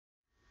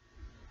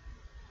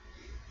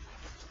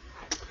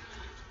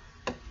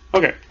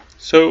Okay,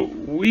 so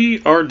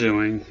we are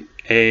doing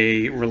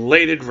a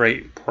related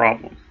rate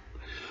problem.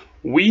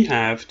 We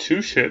have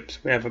two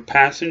ships. We have a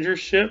passenger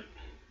ship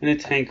and a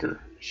tanker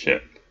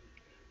ship.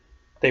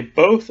 They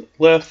both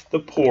left the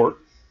port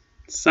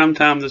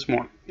sometime this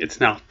morning.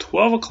 It's now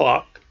 12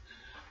 o'clock.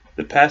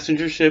 The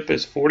passenger ship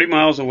is 40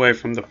 miles away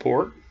from the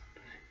port.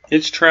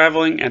 It's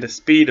traveling at a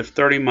speed of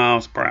 30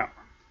 miles per hour.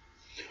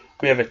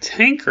 We have a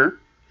tanker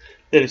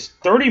that is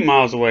 30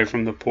 miles away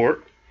from the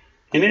port,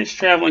 and it's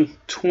traveling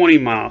 20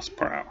 miles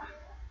per hour.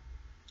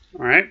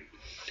 All right.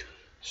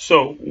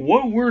 So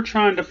what we're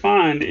trying to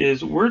find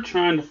is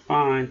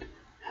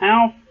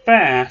how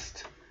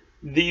fast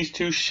these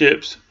two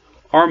ships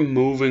are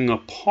moving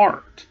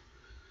apart.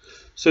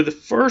 So the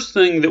first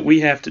thing that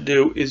we have to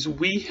do is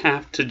we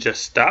have to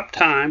just stop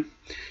time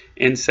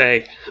and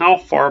say, how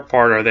far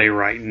apart are they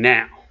right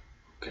now?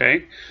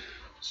 Okay.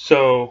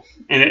 So,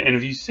 and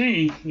if you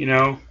see, we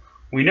know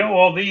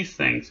all these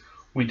things.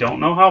 We don't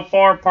know how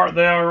far apart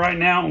they are right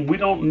now, and we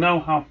don't know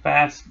how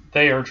fast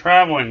they are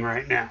traveling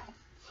right now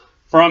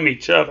from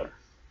each other.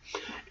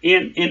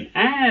 And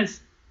as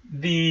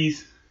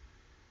these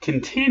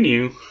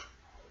continue,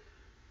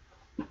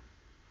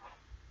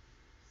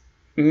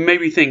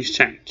 maybe things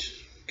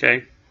change.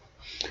 Okay?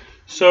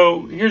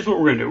 So here's what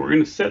we're going to do. We're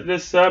going to set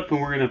this up,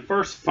 and we're going to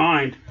first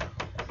find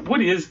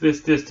what is this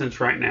distance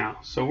right now.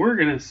 So we're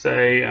going to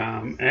say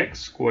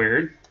x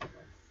squared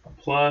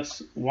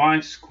plus y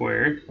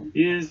squared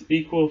is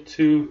equal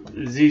to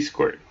z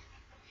squared.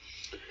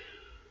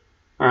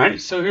 Alright,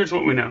 so here's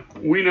what we know.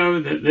 We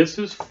know that this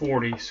is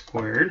 40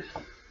 squared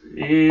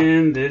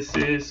and this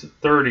is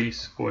 30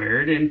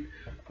 squared, and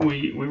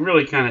we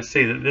really kind of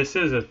see that this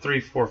is a 3,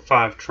 4,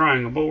 5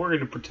 triangle, but we're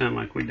going to pretend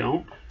like we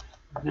don't.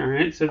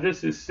 Alright, so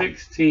this is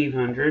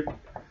 1600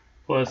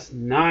 plus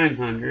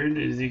 900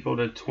 is equal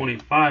to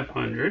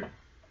 2500,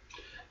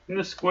 and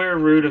the square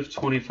root of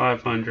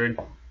 2500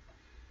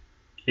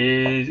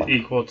 is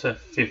equal to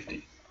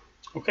 50.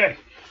 Okay,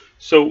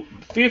 so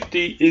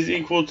 50 is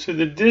equal to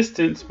the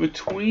distance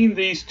between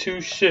these two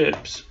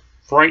ships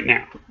right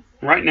now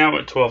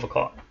at 12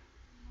 o'clock.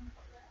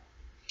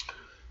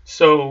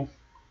 So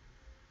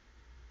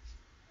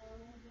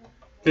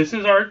this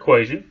is our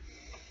equation,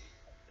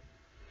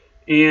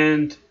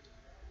 and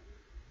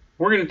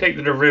we're going to take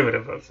the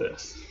derivative of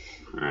this.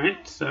 All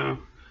right, so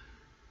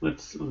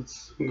let's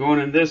I'm going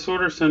in this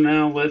order. So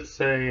now let's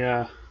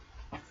say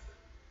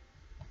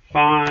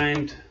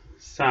find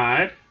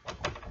side.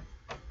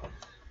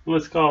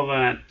 Let's call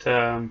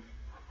that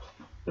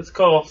let's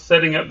call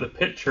setting up the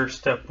picture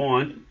step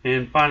 1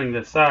 and finding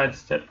the side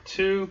step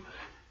 2,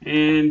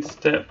 and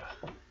step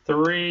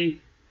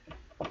 3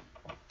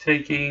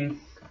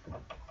 taking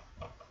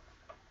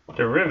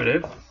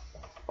derivative.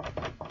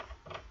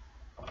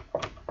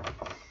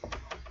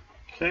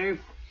 Okay,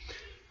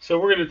 so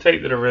we're going to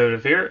take the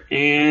derivative here,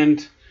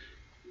 and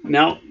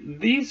now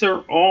these are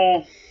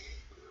all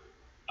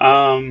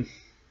they're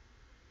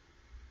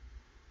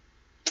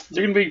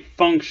going to be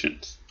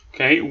functions.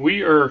 Okay,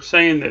 we are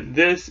saying that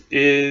this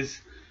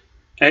is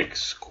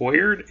x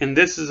squared and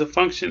this is a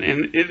function,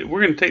 and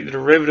we're going to take the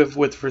derivative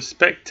with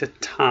respect to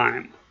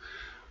time.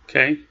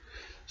 Okay,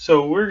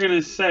 so we're going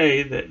to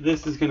say that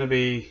this is going to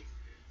be,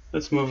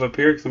 let's move up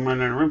here because I'm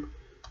running out of room,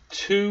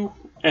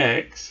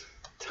 2x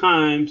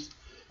times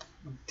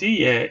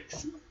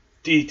dx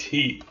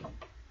dt.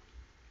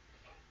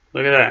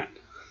 Look at that.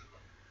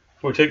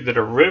 We'll take the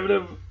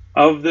derivative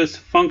of this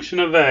function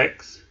of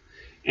x,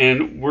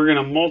 and we're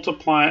going to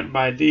multiply it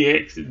by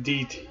dx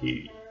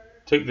dt.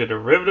 Took the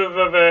derivative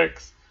of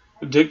x,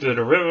 took the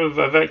derivative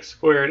of x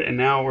squared, and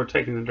now we're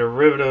taking the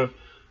derivative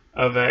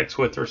of x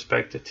with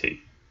respect to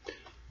t.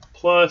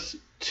 Plus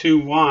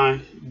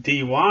 2y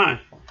dy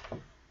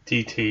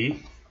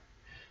dt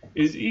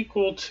is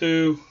equal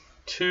to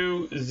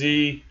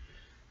 2z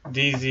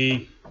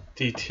dz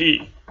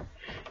dt.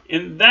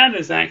 And that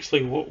is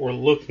actually what we're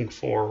looking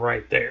for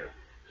right there.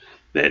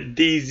 That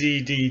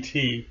dz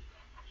dt.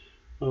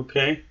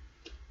 Okay.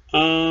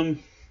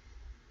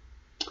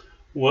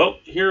 Well,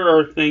 here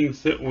are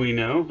things that we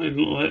know, and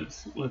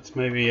let's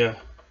maybe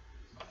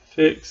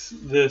fix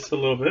this a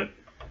little bit.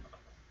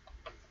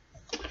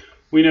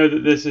 We know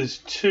that this is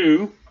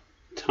 2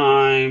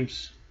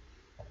 times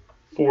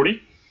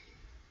 40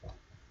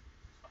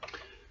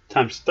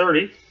 times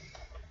 30.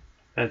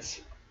 That's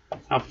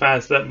how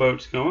fast that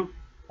boat's going.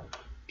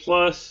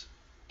 Plus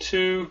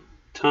 2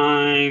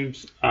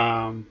 times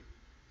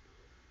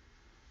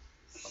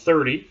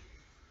 30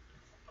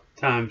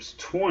 times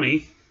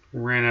 20,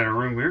 ran out of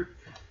room here,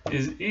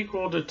 is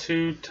equal to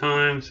 2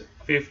 times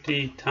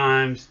 50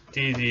 times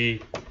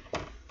dz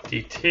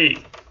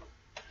dt.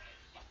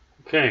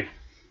 Okay.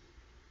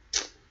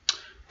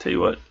 Tell you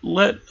what,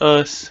 let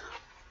us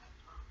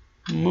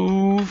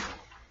move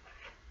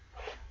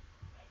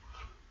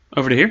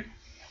over to here.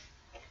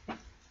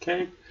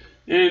 Okay.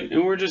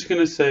 And we're just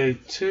going to say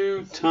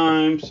 2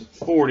 times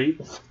 40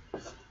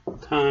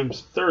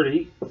 times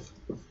 30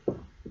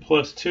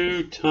 plus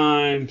 2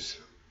 times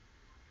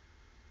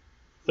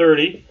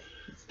 30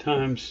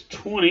 times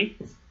 20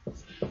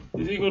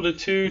 is equal to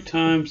 2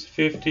 times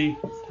 50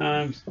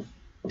 times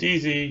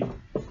dz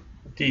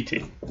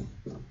dt.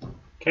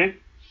 Okay,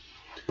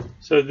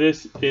 so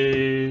this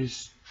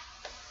is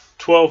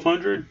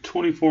 1200,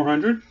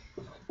 2400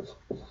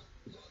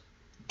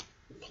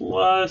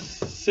 plus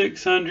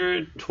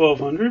 600,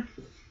 1200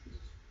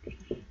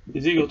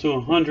 is equal to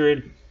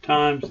 100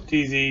 times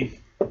dz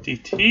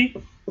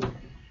dt.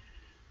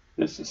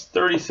 This is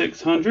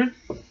 3600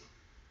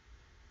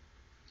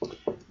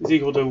 is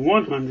equal to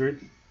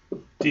 100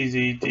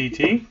 dz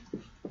dt.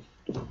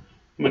 I'm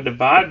going to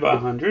divide by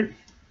 100.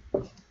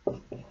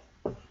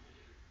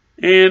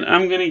 And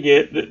I'm going to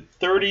get that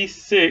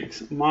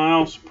 36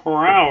 miles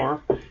per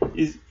hour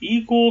is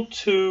equal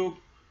to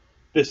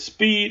the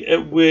speed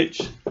at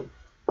which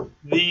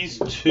these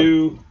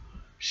two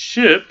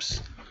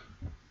ships,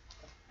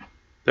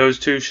 those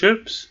two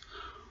ships,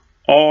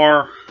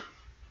 are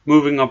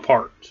moving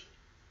apart.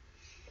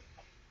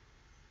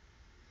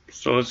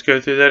 So let's go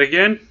through that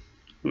again.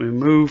 Let me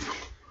move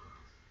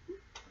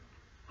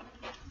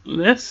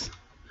this.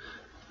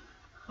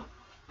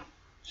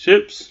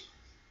 Ships.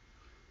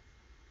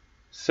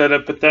 Set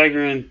up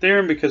Pythagorean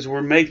theorem because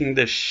we're making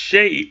the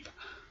shape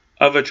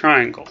of a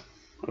triangle.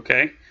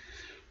 Okay?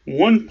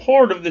 One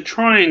part of the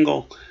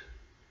triangle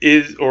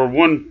is, or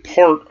one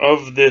part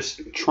of this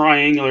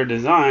triangular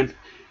design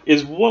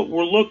is what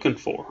we're looking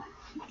for.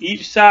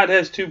 Each side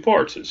has two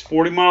parts. It's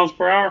 40 miles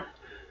per hour,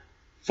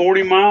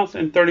 40 miles,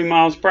 and 30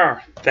 miles per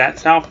hour.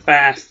 That's how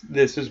fast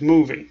this is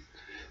moving.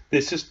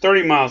 This is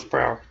 30 miles per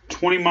hour.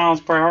 20 miles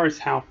per hour is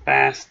how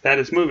fast that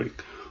is moving.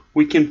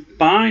 We can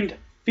find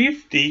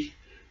 50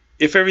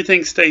 if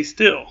everything stays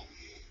still.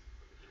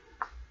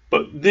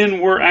 But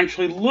then we're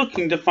actually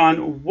looking to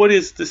find what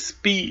is the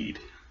speed.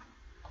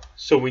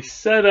 So we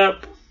set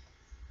up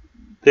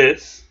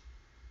this,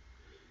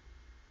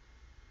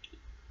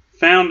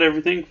 found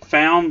everything,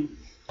 found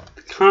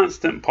the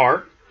constant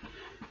part,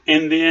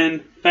 and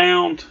then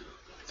found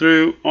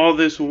through all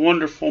this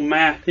wonderful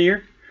math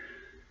here,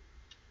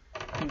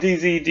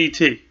 dz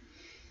dt.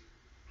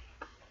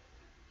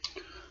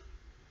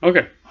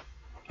 Okay,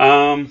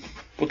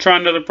 we'll try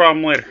another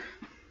problem later.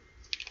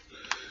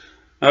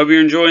 I hope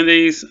you're enjoying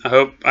these. I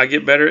hope I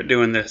get better at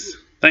doing this.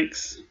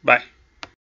 Thanks. Bye.